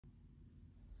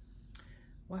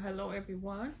Well, hello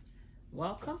everyone.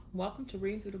 Welcome to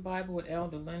Reading Through the Bible with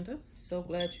Elder Linda. So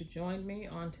glad you joined me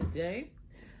on today.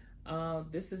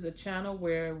 This is a channel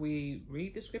where we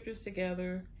read the scriptures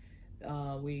together.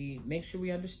 We make sure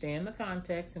we understand the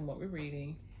context and what we're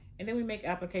reading, and then we make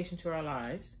application to our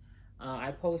lives.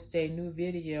 I post a new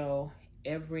video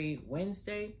every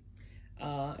Wednesday.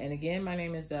 And again, my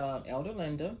name is Elder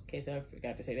Linda, in case I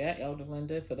forgot to say that. Elder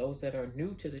Linda, for those that are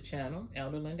new to the channel,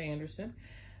 Elder Linda Anderson.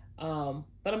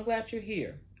 But I'm glad you're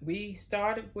here. We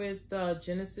started with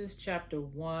Genesis chapter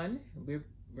 1. We're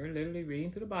literally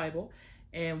reading through the Bible,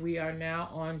 and we are now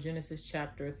on Genesis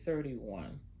chapter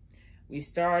 31. We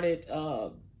started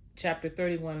chapter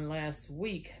 31 last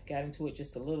week, got into it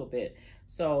just a little bit.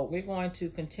 So we're going to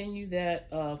continue that,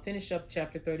 finish up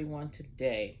chapter 31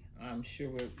 today. I'm sure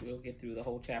we'll get through the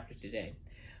whole chapter today.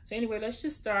 So anyway, let's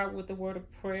just start with the word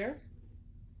of prayer.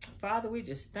 Father, we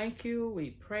just thank you, we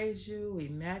praise you, we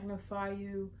magnify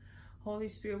you. Holy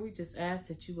Spirit, we just ask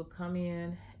that you will come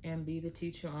in and be the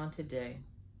teacher on today.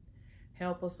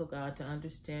 Help us, oh God, to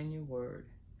understand your word.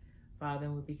 Father,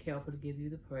 and we'll be careful to give you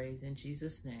the praise. In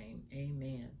Jesus' name,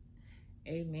 amen.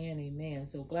 Amen, amen.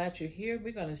 So glad you're here.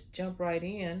 We're going to jump right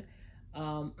in.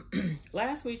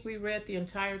 Last week, we read the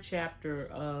entire chapter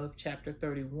of chapter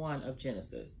 31 of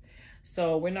Genesis.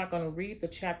 So we're not going to read the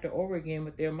chapter over again,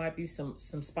 but there might be some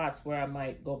spots where I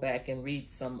might go back and read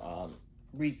some of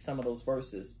those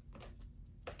verses.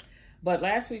 But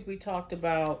last week we talked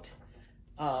about,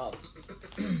 well,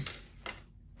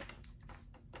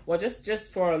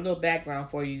 just for a little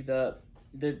background for you, the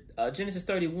Genesis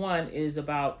 31 is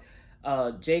about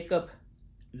Jacob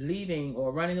leaving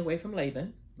or running away from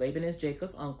Laban. Laban is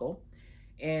Jacob's uncle,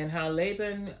 and how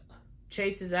Laban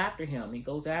chases after him. He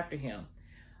goes after him.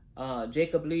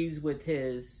 Jacob leaves with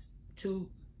his two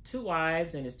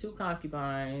wives and his 2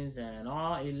 concubines and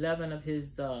all 11 of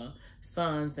his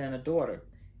sons and a daughter,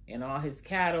 and all his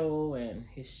cattle and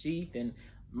his sheep, and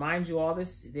mind you, all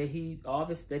this that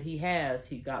he has,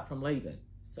 he got from Laban.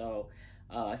 So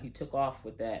he took off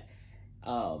with that.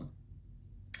 And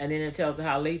then it tells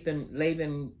how Laban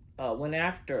went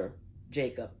after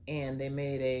Jacob, and they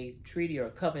made a treaty or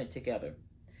a covenant together.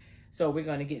 So we're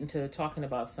going to get into talking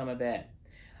about some of that.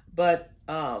 But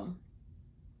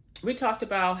we talked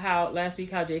about how last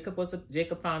week how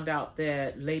Jacob found out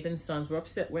that Laban's sons were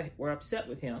upset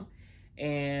with him,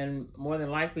 and more than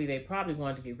likely they probably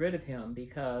wanted to get rid of him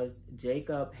because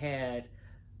Jacob had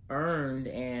earned,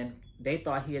 and they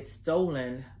thought he had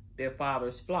stolen their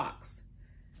father's flocks.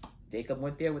 Jacob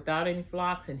went there without any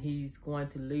flocks, and he's going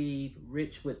to leave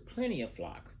rich with plenty of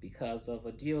flocks because of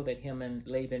a deal that him and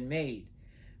Laban made.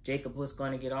 Jacob was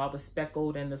going to get all the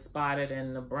speckled and the spotted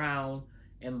and the brown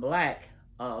and black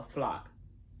flock,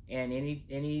 and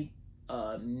any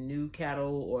new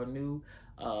cattle or new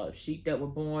sheep that were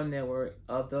born that were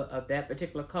of that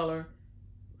particular color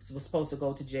was supposed to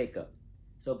go to Jacob.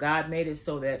 So God made it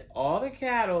so that all the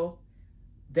cattle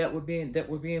that were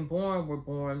being born were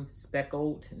born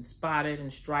speckled and spotted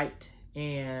and striped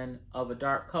and of a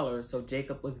dark color. So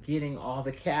Jacob was getting all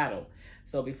the cattle.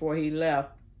 So before he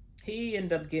left, he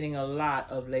ended up getting a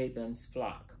lot of Laban's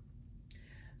flock.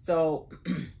 So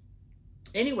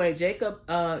anyway, Jacob,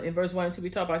 in verse 1 and 2, we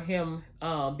talk about him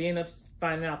finding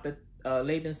out that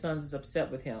Laban's sons is upset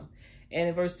with him. And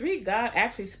in verse 3, God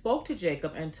actually spoke to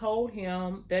Jacob and told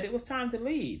him that it was time to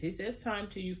leave. He says, it's time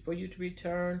for you to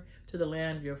return to the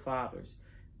land of your fathers,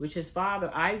 which his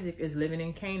father Isaac is living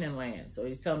in Canaan land. So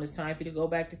he's telling him it's time for you to go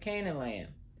back to Canaan land.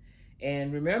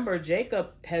 And remember, Jacob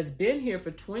has been here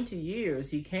for 20 years.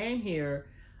 He came here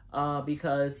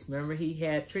because, remember, he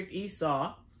had tricked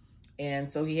Esau.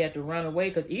 And so he had to run away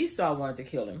because Esau wanted to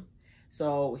kill him.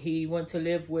 So he went to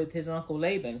live with his uncle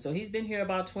Laban. So he's been here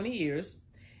about 20 years.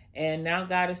 And now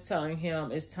God is telling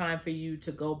him it's time for you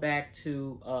to go back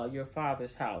to your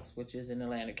father's house, which is in the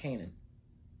land of Canaan.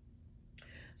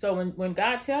 So when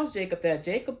God tells Jacob that,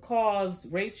 Jacob calls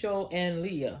Rachel and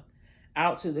Leah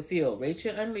out to the field.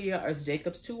 Rachel and Leah are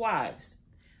Jacob's 2 wives.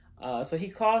 So he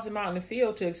calls them out in the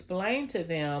field to explain to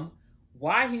them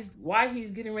why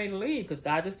he's getting ready to leave, because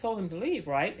God just told him to leave,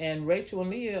 right? And Rachel and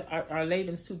Leah are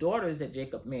Laban's 2 daughters that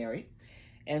Jacob married.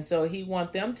 And so he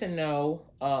wants them to know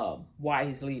why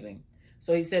he's leaving.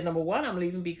 So he said, number 1, I'm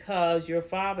leaving because your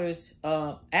father's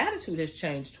attitude has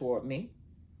changed toward me.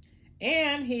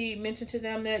 And he mentioned to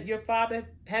them that your father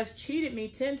has cheated me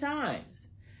 10 times.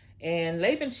 And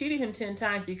Laban cheated him 10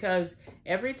 times because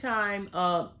every time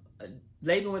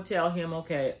Laban would tell him,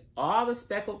 okay, all the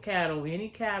speckled cattle, any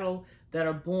cattle that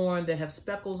are born that have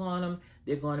speckles on them,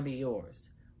 they're going to be yours.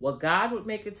 Well, God would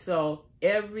make it so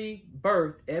every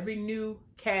birth, every new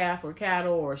calf or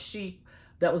cattle or sheep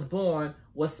that was born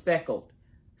was speckled.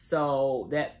 So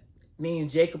that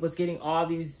means Jacob was getting all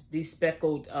these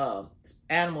speckled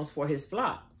animals for his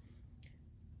flock.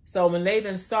 So when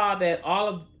Laban saw that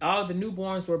all of the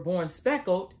newborns were born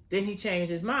speckled, then he changed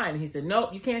his mind. He said,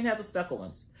 nope, you can't have the speckled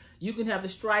ones. You can have the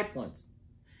striped ones.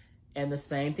 And the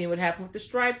same thing would happen with the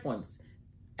striped ones.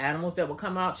 Animals that would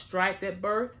come out striped at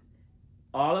birth,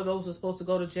 all of those were supposed to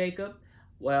go to Jacob.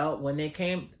 Well, when they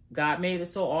came, God made it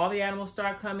so all the animals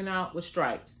started coming out with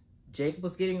stripes. Jacob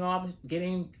was getting all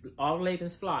of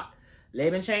Laban's flock.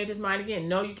 Laban changed his mind again.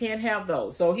 No, you can't have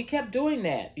those. So he kept doing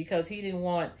that because he didn't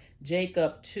want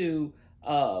Jacob to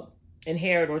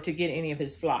inherit or to get any of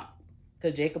his flock,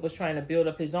 because Jacob was trying to build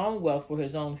up his own wealth for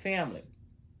his own family.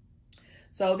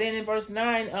 So then in verse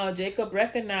 9, Jacob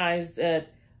recognized that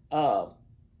God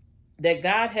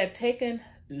had taken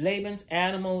Laban's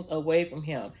animals away from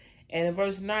him. And in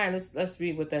verse 9, let's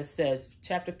read what that says.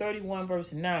 Chapter 31,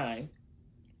 verse 9.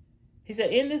 He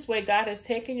said, in this way, God has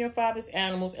taken your father's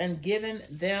animals and given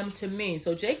them to me.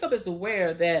 So Jacob is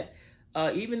aware that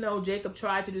even though Jacob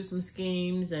tried to do some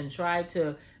schemes and tried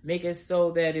to make it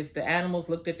so that if the animals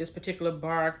looked at this particular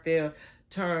bark, they'll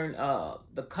turn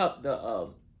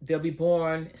they'll be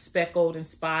born speckled and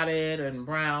spotted and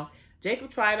brown. Jacob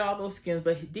tried all those schemes,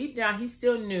 but deep down he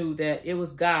still knew that it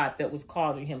was God that was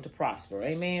causing him to prosper.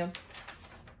 Amen.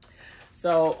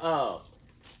 So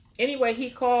anyway,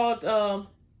 he called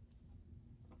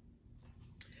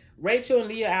Rachel and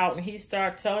Leah out, and he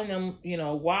started telling them,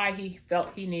 why he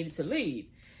felt he needed to leave.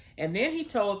 And then he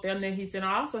told them that he said,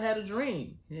 I also had a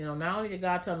dream. Not only did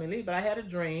God tell me to leave, but I had a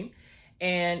dream.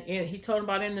 And he told him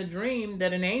about in the dream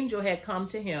that an angel had come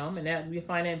to him, and that we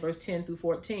find that in verse 10 through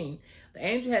 14. The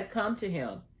angel had come to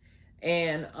him,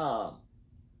 and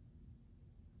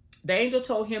the angel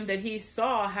told him that he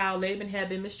saw how Laban had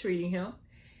been mistreating him,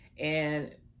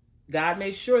 and God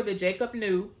made sure that Jacob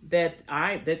knew that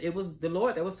it was the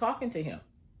Lord that was talking to him.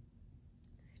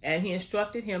 And he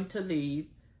instructed him to leave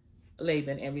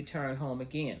Laban and return home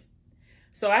again.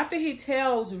 So after he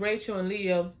tells Rachel and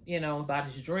Leah, about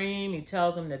his dream, he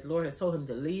tells them that the Lord has told him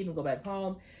to leave and go back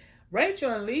home.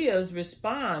 Rachel and Leah's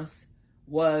response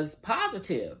was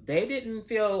positive. They didn't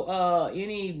feel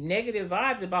any negative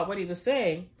vibes about what he was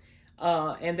saying.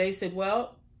 And they said,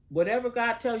 well, whatever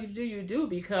God tells you to do,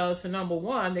 because for number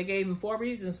one, they gave him 4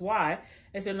 reasons why.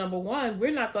 They said, number one,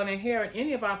 we're not going to inherit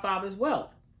any of our father's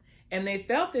wealth. And they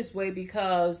felt this way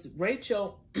because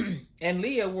Rachel and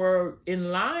Leah were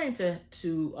in line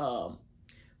to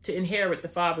inherit the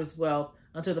father's wealth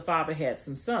until the father had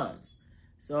some sons.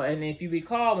 So, and if you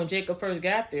recall, when Jacob first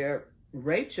got there,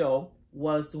 Rachel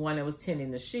was the one that was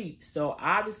tending the sheep. So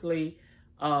obviously,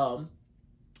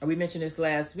 we mentioned this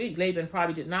last week, Laban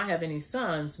probably did not have any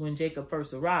sons when Jacob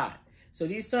first arrived. So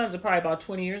these sons are probably about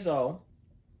 20 years old.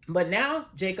 But now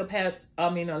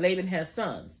Laban has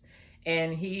sons,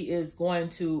 and he is going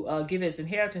to give his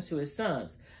inheritance to his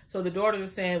sons. So the daughters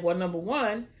are saying, well, number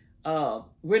one,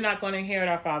 we're not going to inherit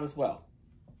our father's wealth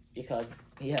because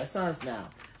he has sons now.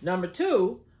 Number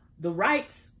two,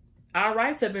 our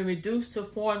rights have been reduced to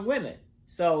foreign women.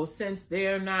 So since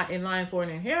they're not in line for an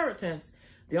inheritance,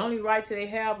 the only rights they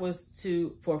have was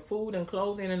for food and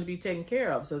clothing and to be taken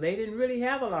care of. So they didn't really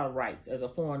have a lot of rights as a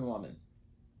foreign woman.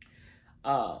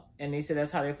 And they said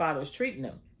that's how their father was treating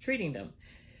them.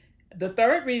 The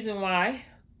third reason why,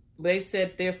 they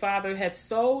said their father had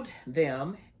sold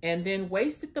them and then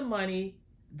wasted the money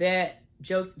that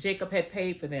Jacob had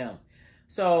paid for them.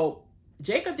 So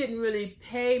Jacob didn't really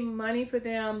pay money for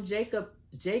them.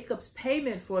 Jacob's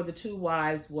payment for the 2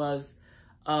 wives was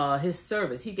his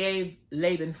service. He gave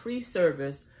Laban free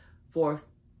service for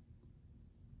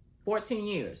 14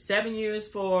 years. 7 years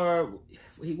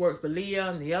he worked for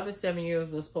Leah, and the other 7 years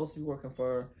was supposed to be working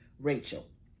for Rachel.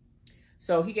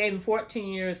 So he gave him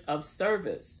 14 years of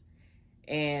service.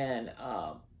 And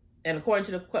according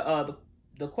to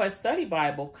the Quest Study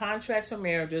Bible, contracts for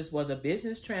marriages was a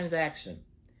business transaction.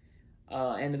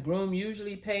 And the groom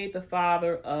usually paid the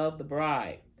father of the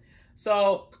bride.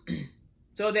 So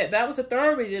that was the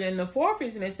third reason. And the fourth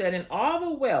reason, they said, in all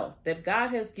the wealth that God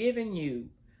has given you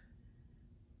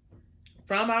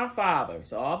from our father,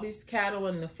 so all these cattle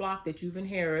and the flock that you've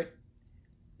inherited,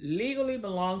 legally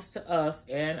belongs to us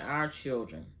and our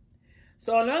children.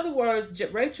 So in other words,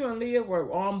 Rachel and Leah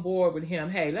were on board with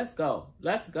him. Hey, let's go,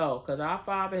 because our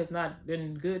father has not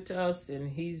been good to us, and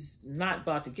he's not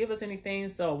about to give us anything.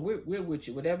 So we're with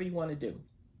you, whatever you want to do.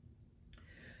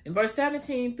 In verse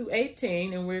 17 through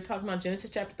 18, and we're talking about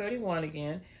Genesis chapter 31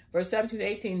 again, verse 17 to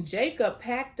 18, Jacob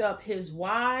packed up his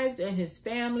wives and his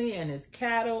family and his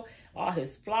cattle, all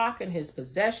his flock and his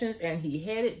possessions, and he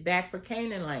headed back for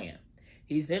Canaan land.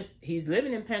 He's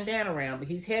living in Pandanaram, but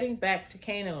he's heading back to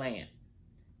Canaan land,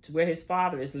 to where his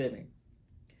father is living.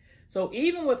 So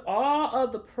even with all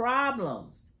of the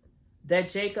problems that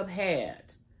Jacob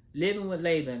had living with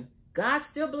Laban, God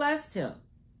still blessed him.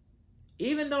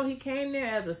 Even though he came there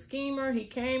as a schemer, he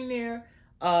came there,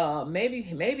 maybe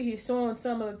he's sowing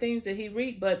some of the things that he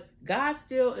reaped, but God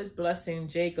still is blessing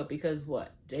Jacob because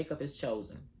what? Jacob is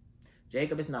chosen.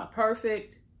 Jacob is not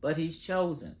perfect, but he's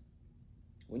chosen.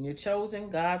 When you're chosen,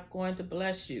 God's going to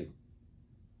bless you.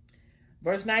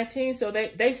 Verse 19, so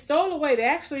they stole away.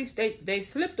 They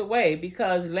slipped away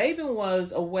because Laban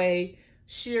was away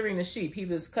shearing the sheep. He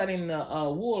was cutting the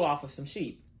wool off of some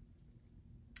sheep.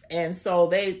 And so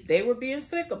they were being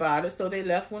slick about it, so they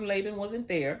left when Laban wasn't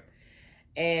there.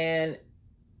 And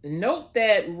note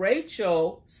that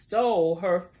Rachel stole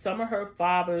some of her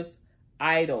father's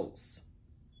idols.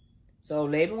 So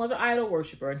Laban was an idol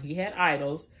worshiper, and he had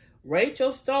idols.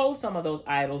 Rachel stole some of those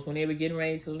idols when they were getting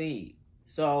ready to leave.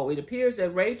 So it appears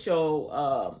that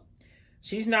Rachel,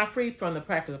 she's not free from the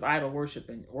practice of idol worship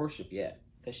yet,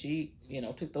 because she,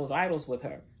 took those idols with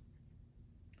her.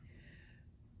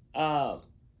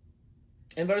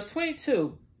 In verse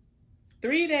 22,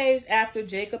 3 days after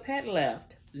Jacob had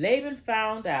left, Laban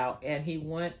found out, and he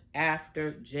went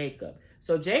after Jacob.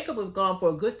 So Jacob was gone for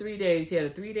a good 3 days. He had a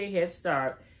 3-day head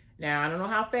start. Now, I don't know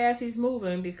how fast he's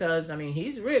moving because,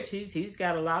 he's rich. He's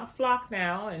got a lot of flock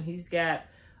now, and he's got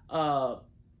 4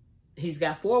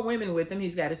 women with him.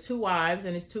 He's got his 2 wives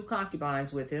and his 2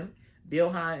 concubines with him,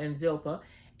 Bilhah and Zilpah.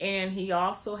 And he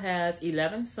also has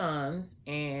 11 sons,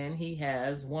 and he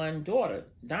has 1 daughter,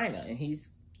 Dinah, and he's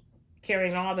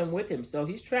carrying all of them with him. So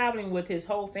he's traveling with his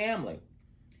whole family.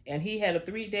 And he had a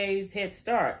 3 days head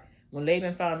start when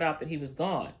Laban found out that he was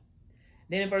gone.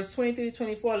 Then in verse 23 to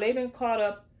 24, Laban caught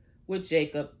up with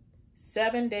Jacob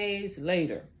 7 days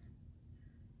later.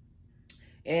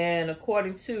 And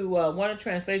according to one of the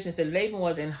translations, said Laban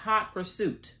was in hot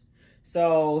pursuit.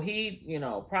 So he,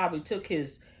 probably took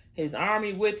his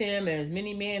army with him and as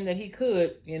many men that he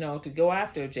could, to go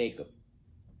after Jacob.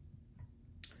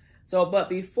 So, but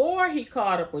before he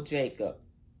caught up with Jacob,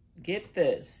 get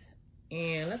this,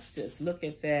 and let's just look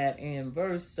at that in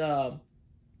verse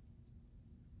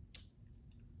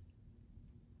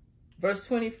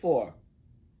 24.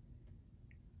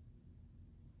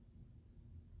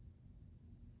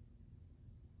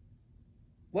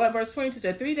 Well, verse 22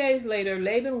 said, 3 days later,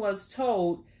 Laban was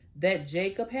told that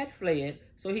Jacob had fled,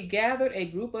 so he gathered a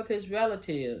group of his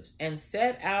relatives and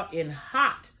set out in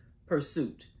hot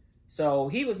pursuit. So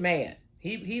he was mad.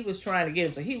 He was trying to get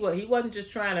him. So he wasn't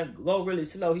just trying to go really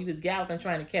slow. He was galloping,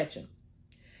 trying to catch him.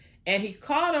 And he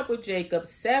caught up with Jacob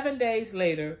 7 days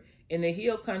later in the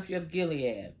hill country of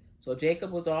Gilead. So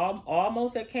Jacob was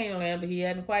almost at Canaan land, but he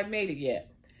hadn't quite made it yet.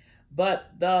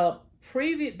 But the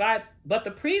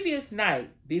previous night,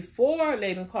 before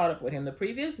Laban caught up with him, the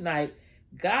previous night,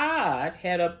 God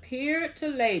had appeared to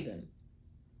Laban.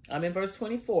 I'm in verse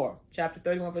 24, chapter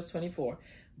 31, verse 24.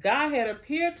 God had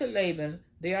appeared to Laban,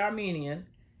 the Aramean,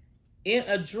 in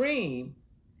a dream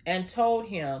and told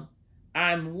him,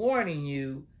 I'm warning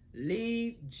you,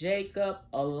 leave Jacob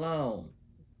alone.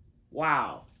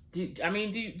 Wow. Do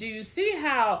you see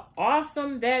how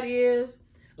awesome that is?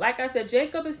 Like I said,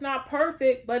 Jacob is not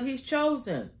perfect, but he's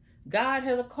chosen. God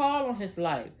has a call on his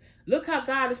life. Look how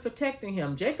God is protecting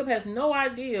him. Jacob has no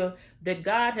idea that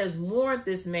God has warned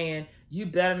this man, you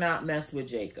better not mess with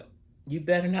Jacob. You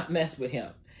better not mess with him.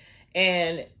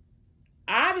 And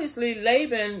obviously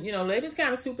Laban, Laban's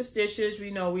kind of superstitious.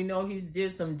 We know he's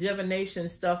did some divination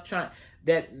stuff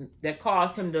that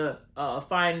caused him to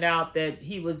find out that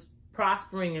he was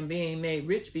prospering and being made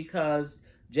rich because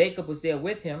Jacob was there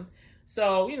with him.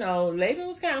 So, Laban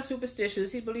was kind of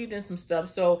superstitious. He believed in some stuff.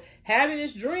 So having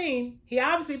this dream, he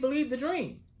obviously believed the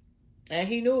dream. And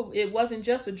he knew it wasn't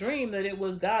just a dream, that it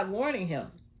was God warning him.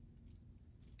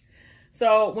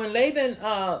 So when Laban,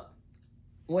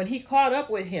 when he caught up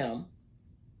with him,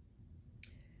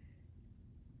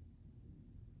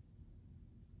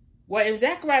 well, in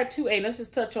Zechariah 2:8, let's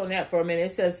just touch on that for a minute.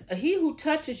 It says, he who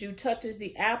touches you touches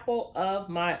the apple of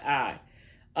my eye.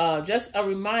 Just a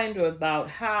reminder about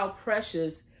how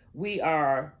precious we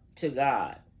are to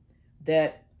God.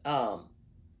 That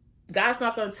God's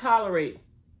not going to tolerate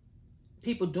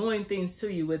people doing things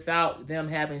to you without them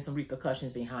having some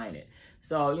repercussions behind it.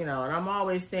 So, and I'm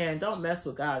always saying, don't mess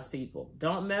with God's people.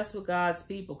 Don't mess with God's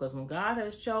people, because when God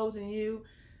has chosen you,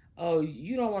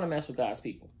 you don't want to mess with God's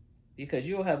people, because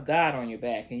you'll have God on your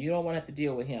back and you don't want to have to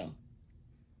deal with him.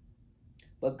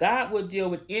 But God will deal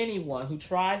with anyone who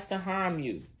tries to harm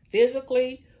you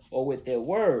physically or with their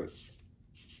words.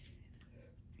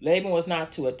 Laban was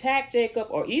not to attack Jacob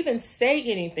or even say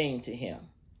anything to him.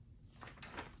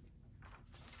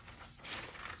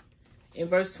 In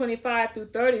verse 25 through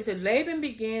 30, it said, Laban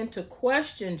began to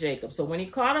question Jacob. So when he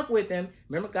caught up with him,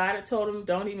 remember God had told him,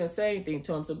 don't even say anything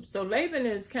to him. So Laban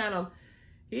is kind of,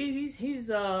 he's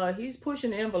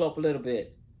pushing the envelope a little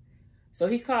bit. So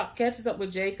he catches up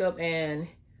with Jacob, and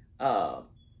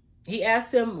he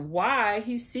asked him why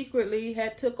he secretly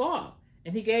had took off.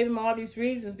 And he gave him all these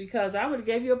reasons, because I would have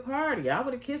gave you a party. I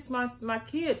would have kissed my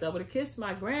kids. I would have kissed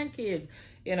my grandkids,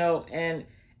 you know. And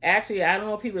actually, I don't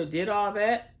know if he would have did all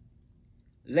that.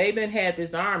 Laban had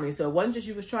this army, so it wasn't just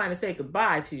you was trying to say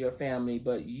goodbye to your family,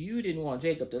 but you didn't want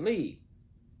Jacob to leave.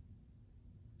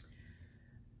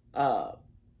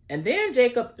 And then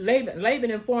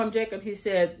Laban informed Jacob, he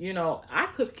said, you know, I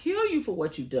could kill you for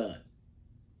what you've done.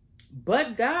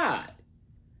 But God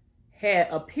had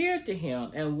appeared to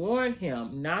him and warned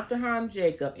him not to harm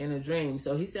Jacob in a dream.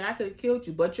 So he said, I could have killed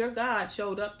you, but your God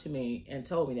showed up to me and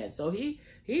told me that. So he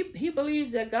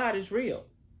believes that God is real.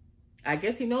 I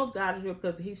guess he knows God is real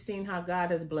because he's seen how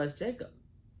God has blessed Jacob.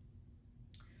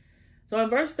 So in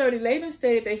verse 30, Laban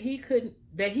stated that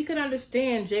he could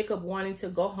understand Jacob wanting to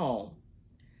go home.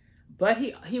 But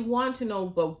he wanted to know,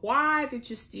 but why did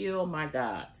you steal my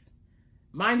gods?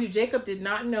 Mind you, Jacob did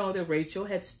not know that Rachel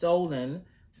had stolen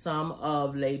some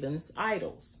of Laban's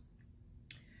idols.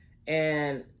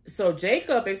 And so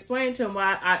Jacob explained to him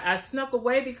why I snuck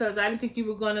away, because I didn't think you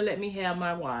were going to let me have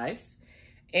my wives.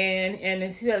 And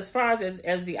as far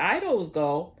as the idols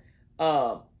go,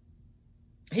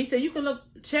 he said, you can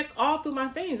check all through my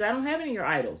things. I don't have any of your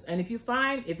idols. And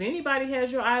if anybody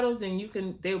has your idols,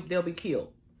 then they'll be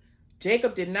killed.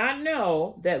 Jacob did not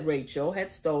know that Rachel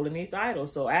had stolen these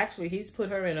idols. So actually, he's put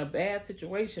her in a bad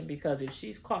situation, because if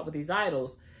she's caught with these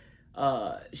idols,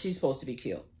 she's supposed to be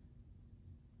killed.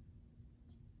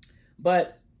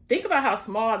 But think about how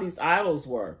small these idols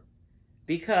were,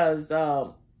 because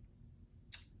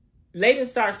Laban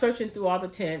started searching through all the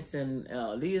tents, and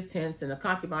Leah's tents, and the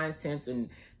concubine's tents, and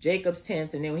Jacob's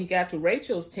tents. And then when he got to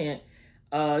Rachel's tent,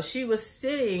 she was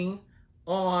sitting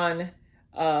on...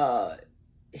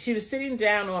 she was sitting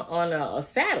down on a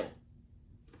saddle.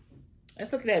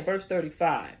 Let's look at that, verse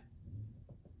 35.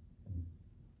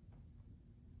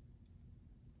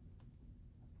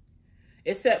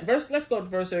 It said, let's go to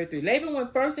verse 33. Laban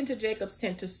went first into Jacob's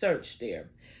tent to search there,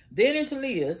 then into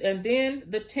Leah's, and then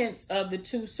the tents of the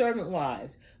two servant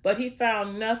wives. But he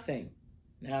found nothing.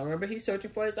 Now remember, he's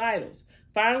searching for his idols.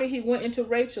 Finally, he went into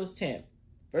Rachel's tent.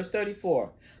 Verse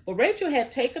 34. But Rachel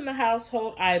had taken the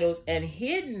household idols and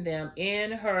hidden them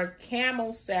in her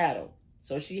camel saddle.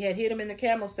 So she had hid them in the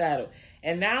camel saddle.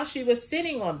 And now she was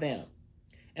sitting on them.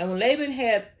 And when Laban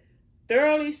had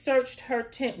thoroughly searched her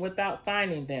tent without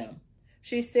finding them,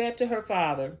 she said to her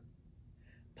father,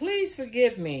 please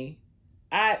forgive me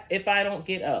if I don't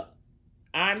get up.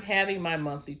 I'm having my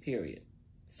monthly period.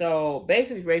 So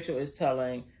basically, Rachel is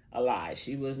telling a lie.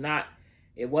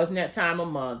 It wasn't that time of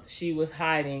month. She was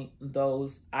hiding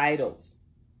those idols.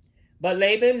 But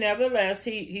Laban, nevertheless,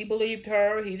 he believed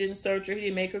her. He didn't search her. He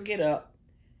didn't make her get up.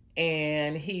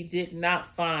 And he did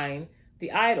not find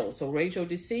the idols. So Rachel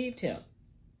deceived him.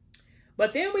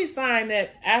 But then we find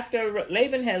that after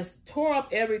Laban has tore up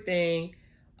everything,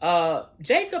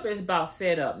 Jacob is about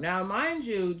fed up. Now, mind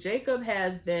you, Jacob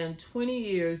has been 20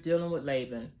 years dealing with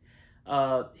Laban.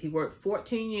 He worked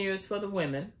 14 years for the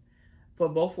women, for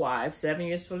both wives, 7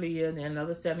 years for Leah, and then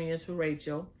another 7 years for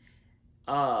Rachel.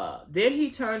 Then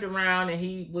he turned around and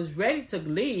he was ready to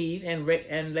leave,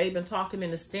 and Laban talked him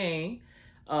into staying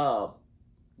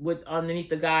with underneath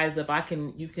the guise of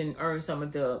you can earn some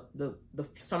of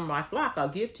some of my flock. I'll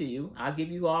give to you. I'll give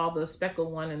you all the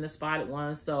speckled one and the spotted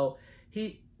one. So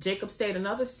Jacob stayed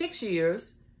another 6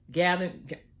 years,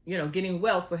 getting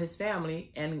wealth for his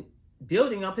family and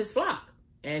building up his flock.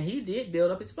 And he did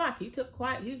build up his flock. He took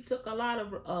a lot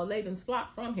of Laban's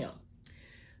flock from him.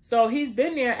 So he's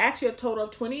been there actually a total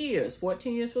of 20 years,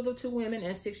 14 years for the two women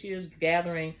and 6 years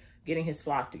getting his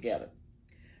flock together.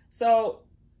 So,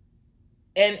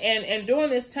 and during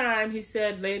this time, he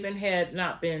said Laban had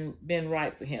not been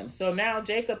right for him. So now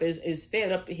Jacob is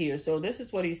fed up to here. So this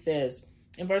is what he says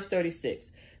in verse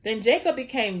 36. Then Jacob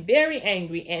became very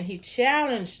angry and he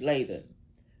challenged Laban.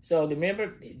 So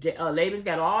remember, Laban's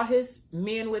got all his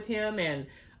men with him, and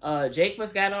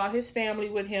Jacob's got all his family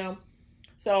with him.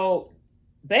 So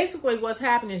basically what's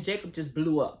happening is Jacob just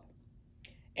blew up.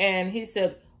 And he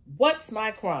said, what's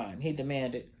my crime? He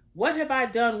demanded. What have I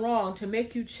done wrong to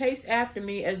make you chase after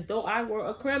me as though I were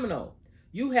a criminal?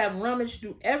 You have rummaged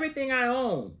through everything I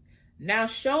own. Now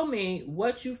show me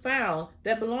what you found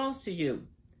that belongs to you.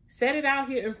 Set it out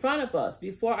here in front of us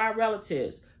before our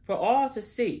relatives for all to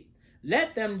see.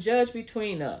 Let them judge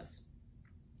between us.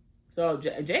 So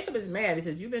Jacob is mad. He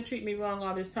says, you've been treating me wrong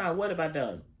all this time. What have I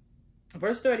done?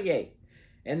 Verse 38.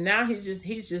 And now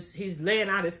he's laying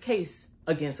out his case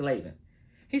against Laban.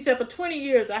 He said, for 20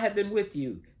 years I have been with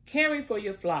you, caring for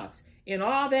your flocks. In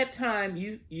all that time,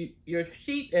 your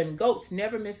sheep and goats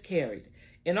never miscarried.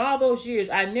 In all those years,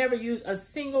 I never used a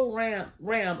single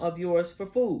ram of yours for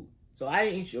food. So I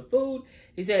didn't eat your food.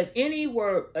 He said, if any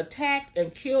were attacked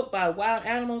and killed by wild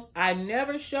animals, I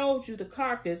never showed you the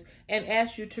carcass and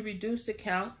asked you to reduce the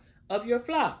count of your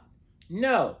flock.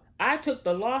 No, I took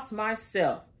the loss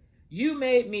myself. You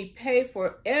made me pay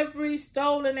for every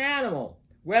stolen animal,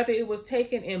 whether it was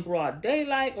taken in broad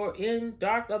daylight or in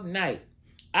dark of night.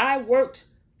 I worked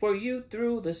for you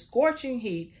through the scorching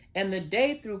heat and the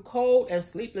day through cold and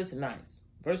sleepless nights.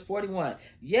 Verse 41.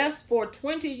 Yes, for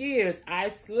 20 years I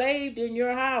slaved in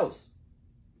your house.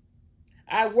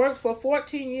 I worked for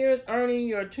 14 years earning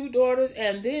your 2 daughters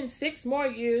and then 6 more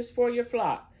years for your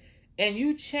flock. And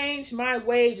you changed my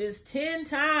wages 10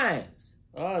 times.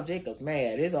 Oh, Jacob's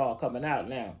mad. It's all coming out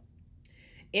now.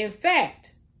 In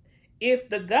fact, if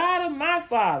the God of my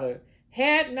father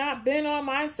had not been on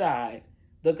my side,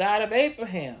 the God of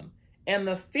Abraham and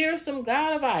the fearsome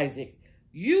God of Isaac,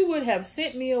 you would have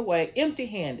sent me away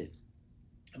empty-handed.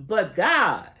 But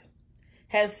God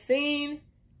has seen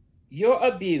your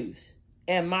abuse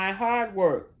and my hard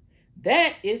work.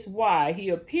 That is why he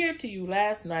appeared to you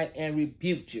last night and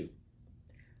rebuked you.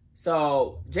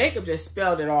 So Jacob just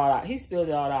spelled it all out. He spelled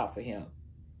it all out for him.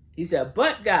 He said,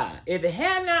 but God, if it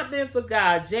had not been for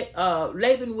God,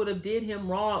 Laban would have did him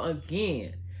wrong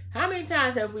again. How many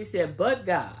times have we said, but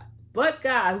God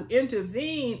who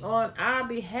intervened on our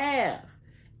behalf?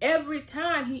 Every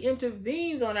time he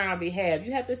intervenes on our behalf,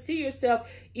 you have to see yourself,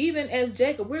 even as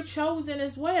Jacob, we're chosen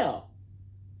as well.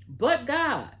 But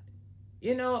God,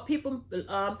 you know, people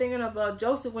thinking of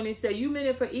Joseph when he said, you meant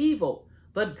it for evil,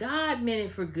 but God meant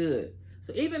it for good.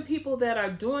 So even people that are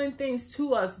doing things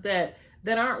to us that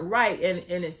aren't right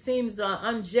and it seems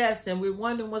unjust and we're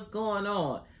wondering what's going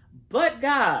on. But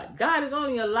God is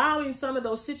only allowing some of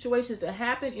those situations to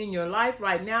happen in your life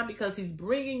right now because he's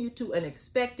bringing you to an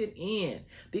expected end,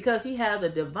 because he has a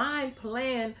divine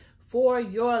plan for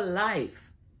your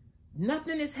life.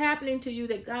 Nothing is happening to you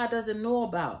that God doesn't know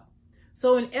about.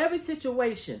 So in every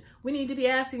situation, we need to be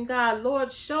asking God,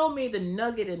 Lord, show me the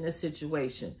nugget in this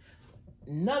situation.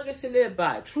 Nuggets to live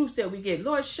by, truths that we get.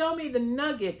 Lord, show me the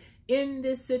nugget in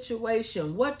this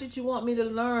situation. What did you want me to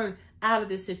learn out of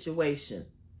this situation?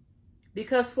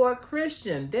 Because for a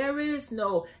Christian, there is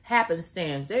no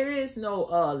happenstance. There is no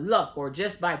luck or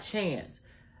just by chance.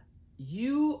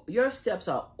 Your steps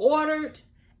are ordered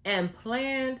and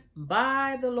planned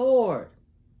by the Lord.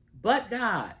 But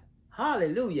God,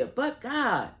 hallelujah, but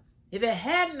God, if it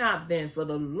had not been for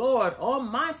the Lord on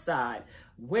my side,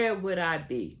 where would I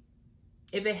be?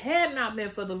 If it had not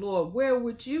been for the Lord, where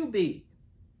would you be?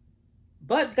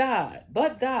 But God,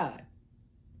 but God.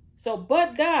 So,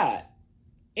 but God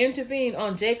intervened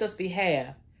on Jacob's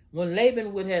behalf when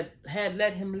Laban would have had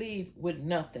let him leave with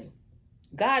nothing.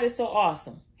 God is so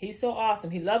awesome. He's so awesome.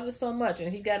 He loves us so much,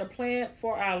 and he got a plan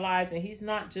for our lives, and he's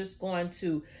not just going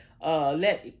to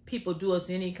let people do us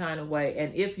any kind of way.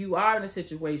 And if you are in a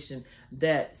situation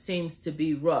that seems to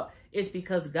be rough, it's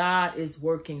because God is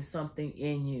working something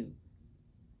in you.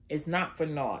 It's not for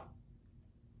naught.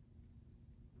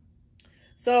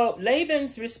 So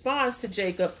Laban's response to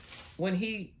Jacob when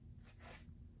he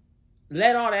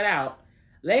let all that out,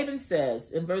 Laban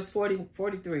says in verse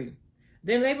 43,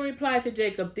 then Laban replied to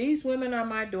Jacob, these women are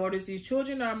my daughters, these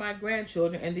children are my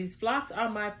grandchildren, and these flocks are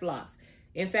my flocks.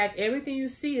 In fact, everything you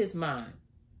see is mine.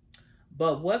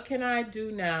 But what can I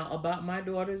do now about my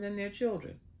daughters and their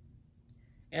children?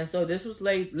 And so this was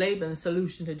Laban's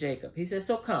solution to Jacob. He said,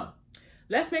 so come,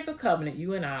 let's make a covenant,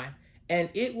 you and I, and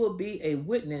it will be a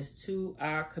witness to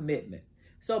our commitment.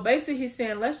 So basically he's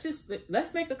saying,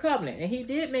 let's make a covenant. And he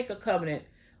did make a covenant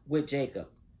with Jacob.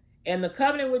 And the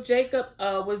covenant with Jacob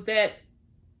was that,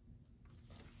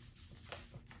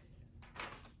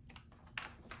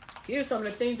 here's some of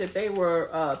the things that they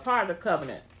were part of the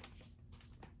covenant.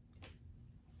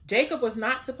 Jacob was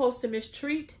not supposed to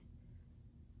mistreat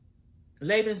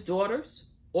Laban's daughters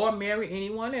or marry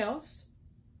anyone else.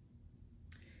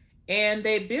 And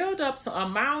they built up a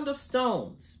mound of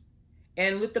stones.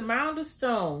 And with the mound of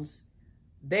stones,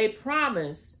 they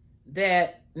promised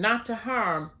that not to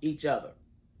harm each other.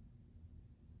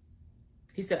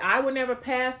 He said, I will never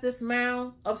pass this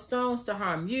mound of stones to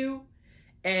harm you,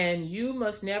 and you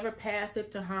must never pass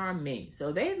it to harm me.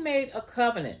 So they've made a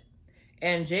covenant.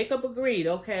 And Jacob agreed,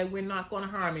 okay, we're not going to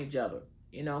harm each other.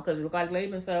 You know, because it looked like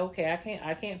Laban said, okay,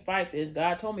 I can't fight this.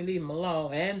 God told me leave them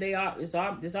alone. And these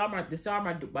are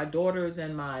my daughters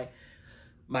and my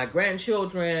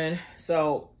grandchildren.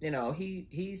 So, you know,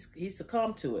 he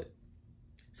succumbed to it.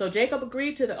 So Jacob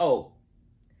agreed to the oath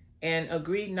and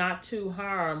agreed not to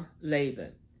harm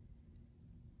Laban.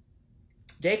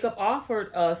 Jacob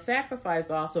offered a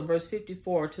sacrifice also, verse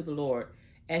 54, to the Lord.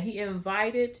 And he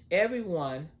invited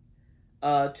everyone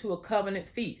to a covenant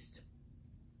feast.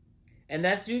 And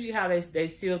that's usually how they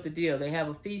seal the deal. They have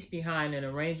a feast behind an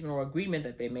arrangement or agreement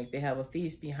that they make. They have a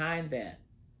feast behind that.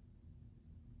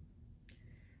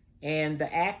 And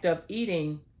the act of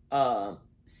eating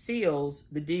seals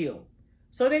the deal.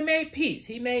 So they made peace.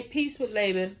 He made peace with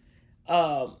Laban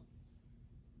at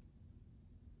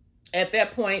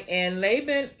that point. And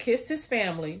Laban kissed his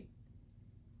family.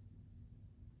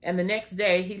 And the next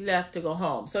day he left to go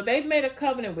home. So they've made a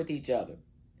covenant with each other.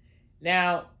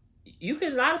 Now, a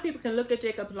lot of people can look at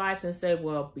Jacob's life and say,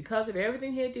 well, because of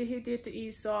everything he did to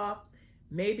Esau,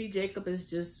 maybe Jacob is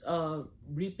just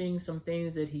reaping some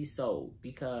things that he sowed,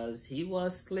 because he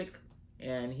was slick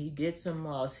and he did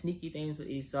some sneaky things with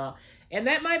Esau. And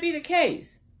that might be the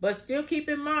case, but still keep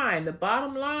in mind, the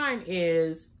bottom line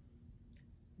is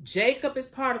Jacob is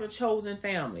part of the chosen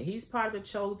family. He's part of the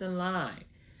chosen line.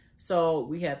 So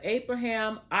we have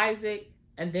Abraham, Isaac,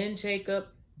 and then Jacob.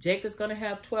 Jacob's going to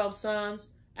have 12 sons.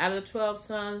 Out of the 12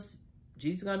 sons,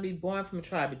 Jesus is going to be born from the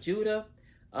tribe of Judah.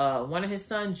 One of his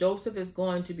sons, Joseph, is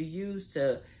going to be used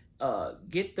to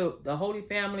get the Holy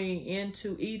Family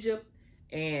into Egypt.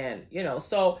 And, you know,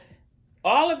 so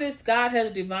all of this, God has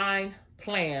a divine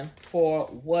plan for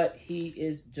what he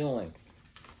is doing.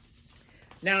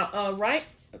 Now,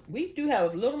 we do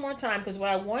have a little more time, because what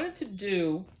I wanted to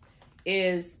do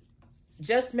is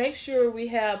just make sure we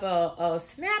have a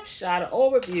snapshot, an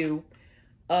overview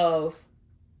of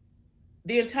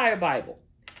the entire Bible.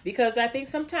 Because I think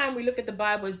sometimes we look at the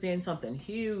Bible as being something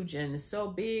huge and so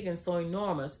big and so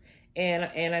enormous.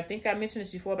 And I think I mentioned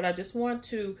this before, but I just want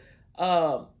to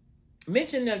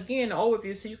mention again an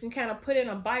overview so you can kind of put in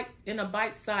a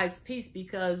bite-sized piece,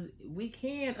 because we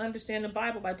can understand the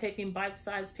Bible by taking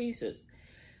bite-sized pieces.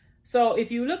 So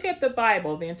if you look at the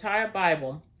Bible, the entire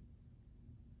Bible,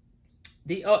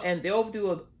 the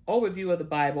overview of the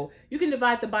Bible, you can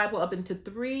divide the Bible up into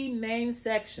 3 main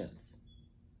sections.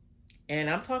 And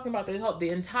I'm talking about the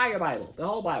entire Bible, the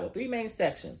whole Bible, 3 main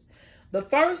sections. The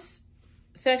first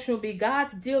section will be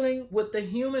God's dealing with the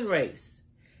human race.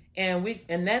 And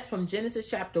that's from Genesis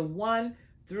chapter 1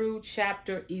 through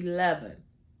chapter 11.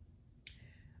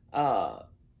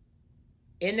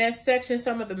 In that section,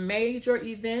 some of the major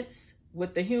events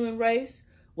with the human race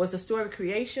was the story of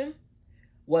creation,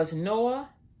 was Noah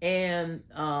and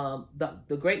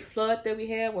the great flood that we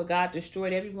had, where God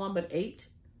destroyed everyone but 8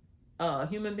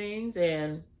 human beings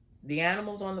and the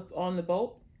animals on the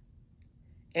boat.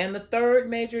 And the third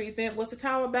major event was the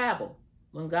Tower of Babel,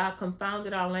 when God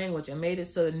confounded our language and made it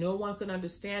so that no one could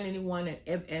understand anyone,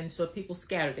 and so people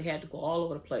scattered. They had to go all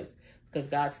over the place because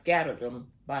God scattered them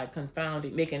by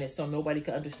confounding, making it so nobody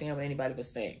could understand what anybody was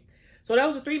saying. So that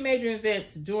was the 3 major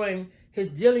events during his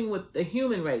dealing with the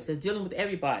human race, his dealing with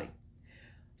everybody.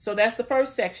 So that's the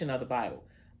first section of the Bible.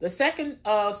 The second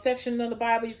section of the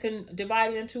Bible you can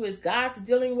divide it into is God's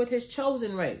dealing with his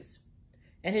chosen race.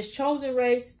 And his chosen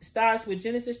race starts with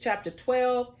Genesis chapter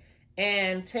 12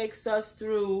 and takes us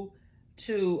through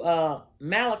to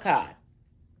Malachi.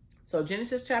 So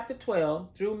Genesis chapter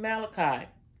 12 through Malachi.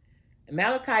 And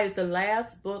Malachi is the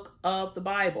last book of the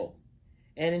Bible.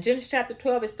 And in Genesis chapter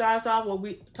 12, it starts off where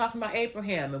we're talking about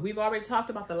Abraham. And we've already talked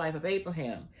about the life of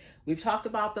Abraham. We've talked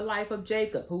about the life of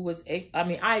Jacob,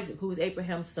 Isaac, who was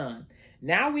Abraham's son.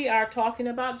 Now we are talking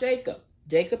about Jacob.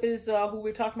 Jacob is who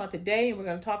we're talking about today, and we're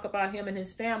going to talk about him and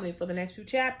his family for the next few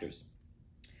chapters.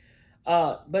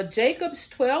 But Jacob's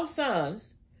 12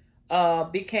 sons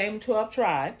became 12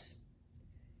 tribes.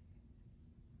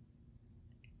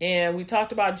 And we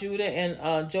talked about Judah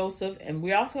and Joseph. And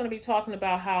we're also going to be talking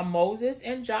about how Moses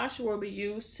and Joshua will be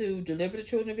used to deliver the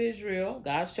children of Israel,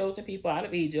 God's chosen people, out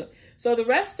of Egypt. So the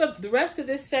rest of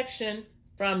this section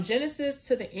from Genesis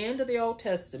to the end of the Old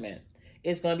Testament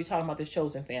is going to be talking about this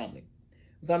chosen family.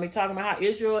 We're going to be talking about how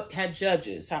Israel had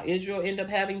judges, how Israel ended up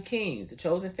having kings, the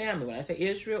chosen family. When I say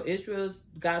Israel, Israel is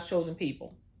God's chosen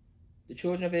people, the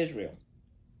children of Israel.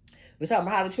 We're talking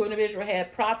about how the children of Israel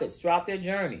had prophets throughout their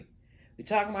journey. We're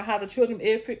talking about how the children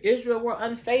of Israel were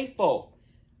unfaithful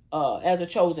as a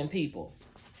chosen people.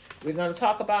 We're going to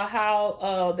talk about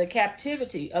how the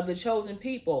captivity of the chosen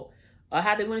people,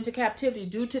 how they went into captivity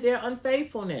due to their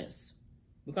unfaithfulness.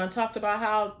 We're going to talk about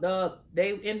how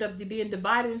they end up being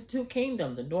divided into two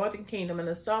kingdoms, the northern kingdom and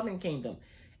the southern kingdom,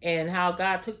 and how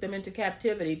God took them into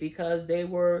captivity because they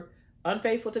were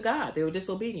unfaithful to God. They were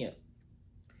disobedient.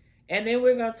 And then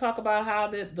we're going to talk about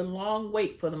how the long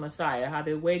wait for the Messiah, how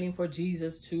they're waiting for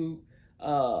Jesus to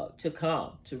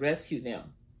come to rescue them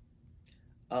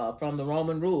from the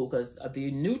Roman rule, because the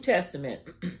New Testament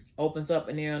opens up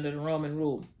in there under the Roman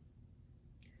rule.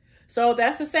 So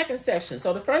that's the second section.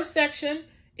 So the first section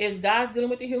is God's dealing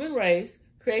with the human race,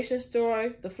 creation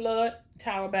story, the flood,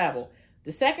 Tower of Babel.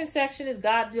 The second section is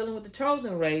God dealing with the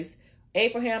chosen race,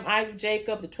 Abraham, Isaac,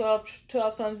 Jacob, the 12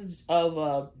 sons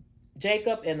of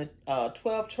Jacob, and the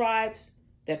 12 tribes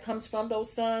that comes from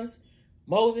those sons,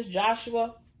 Moses,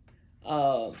 Joshua.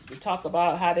 We talk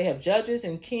about how they have judges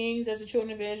and kings as the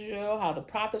children of Israel, how the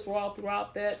prophets were all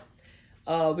throughout that.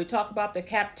 We talk about the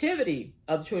captivity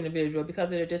of the children of Israel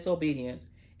because of their disobedience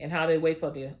and how they wait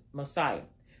for the Messiah.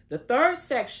 The third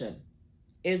section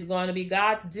is going to be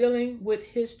God's dealing with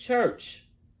his church.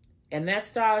 And that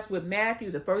starts with Matthew,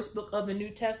 the first book of the New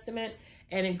Testament,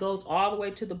 and it goes all the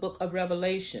way to the book of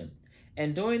Revelation.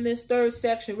 And during this third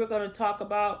section, we're going to talk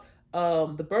about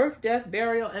the birth, death,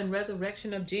 burial, and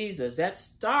resurrection of Jesus.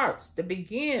 That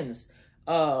begins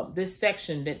this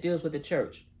section that deals with the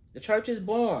church. The church is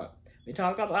born. We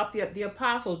talk about the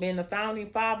apostles being the founding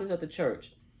fathers of the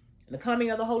church, and the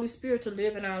coming of the Holy Spirit to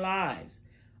live in our lives.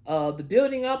 The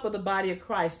building up of the body of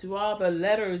Christ through all the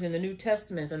letters in the New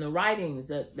Testaments and the writings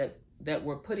that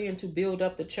were put in to build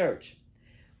up the church.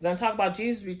 We're going to talk about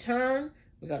Jesus' return.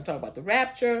 We're going to talk about the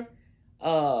rapture,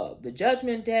 the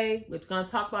judgment day. We're going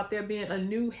to talk about there being a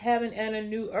new heaven and a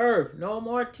new earth. No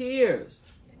more tears.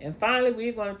 And finally,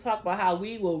 we're going to talk about how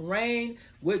we will reign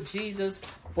with Jesus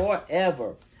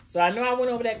forever. So I know I went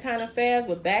over that kind of fast,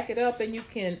 but back it up and you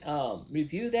can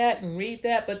review that and read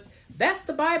that. But that's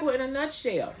the Bible in a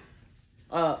nutshell.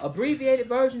 Abbreviated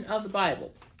version of the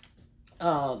Bible.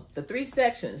 The 3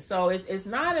 sections. So it's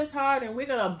not as hard, and we're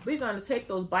gonna take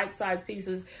those bite-sized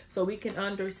pieces so we can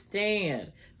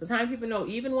understand. The time people know,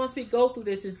 even once we go through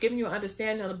this, it's giving you an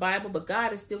understanding of the Bible, but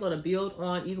God is still going to build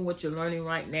on even what you're learning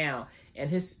right now. And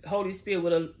his Holy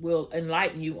Spirit will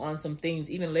enlighten you on some things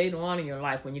even later on in your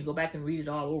life when you go back and read it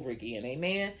all over again.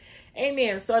 Amen.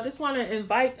 Amen. So I just want to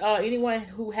invite anyone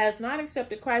who has not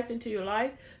accepted Christ into your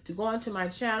life to go onto my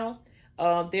channel.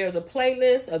 There's a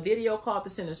playlist, a video called The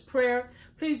Sinner's Prayer.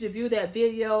 Please review that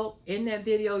video. In that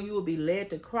video, you will be led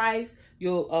to Christ.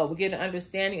 You'll get an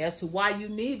understanding as to why you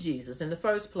need Jesus in the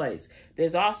first place.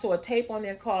 There's also a tape on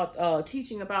there called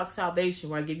Teaching About Salvation,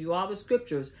 where I give you all the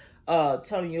scriptures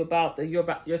telling you about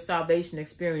your salvation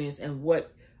experience and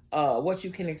what you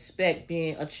can expect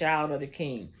being a child of the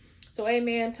King. So,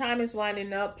 amen. Time is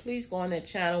winding up. Please go on that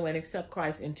channel and accept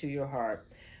Christ into your heart.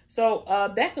 So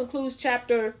that concludes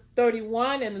chapter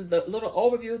 31 and the little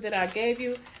overview that I gave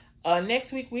you.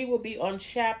 Next week, we will be on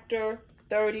chapter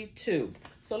 32.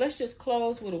 So let's just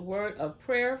close with a word of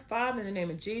prayer. Father, in the name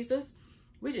of Jesus,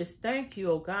 we just thank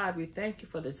you, oh God. We thank you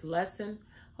for this lesson.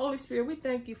 Holy Spirit, we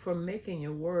thank you for making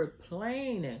your word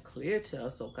plain and clear to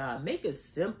us, oh God. Make it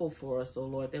simple for us, oh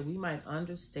Lord, that we might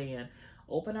understand.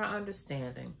 Open our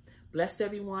understanding. Bless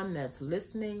everyone that's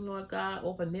listening, Lord God.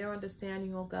 Open their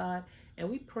understanding, oh God. And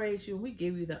we praise you and we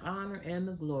give you the honor and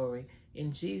the glory.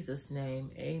 In Jesus' name,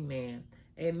 amen.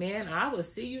 Amen. I will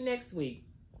see you next week.